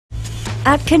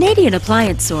At Canadian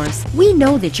Appliance Source, we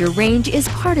know that your range is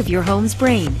part of your home's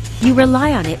brain. You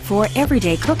rely on it for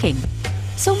everyday cooking,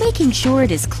 so making sure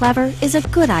it is clever is a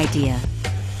good idea.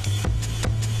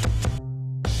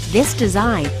 This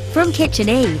design from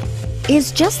KitchenAid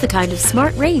is just the kind of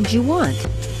smart range you want,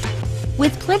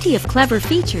 with plenty of clever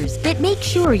features that make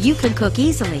sure you can cook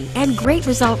easily and great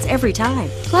results every time,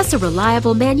 plus a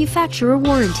reliable manufacturer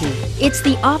warranty. It's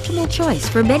the optimal choice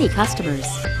for many customers.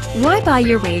 Why buy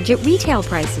your range at retail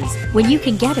prices when you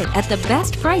can get it at the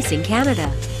best price in Canada?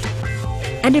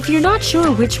 And if you're not sure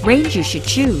which range you should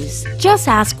choose, just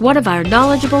ask one of our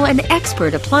knowledgeable and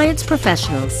expert appliance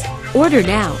professionals. Order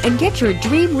now and get your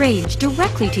dream range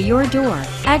directly to your door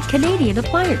at Canadian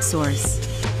Appliance Source.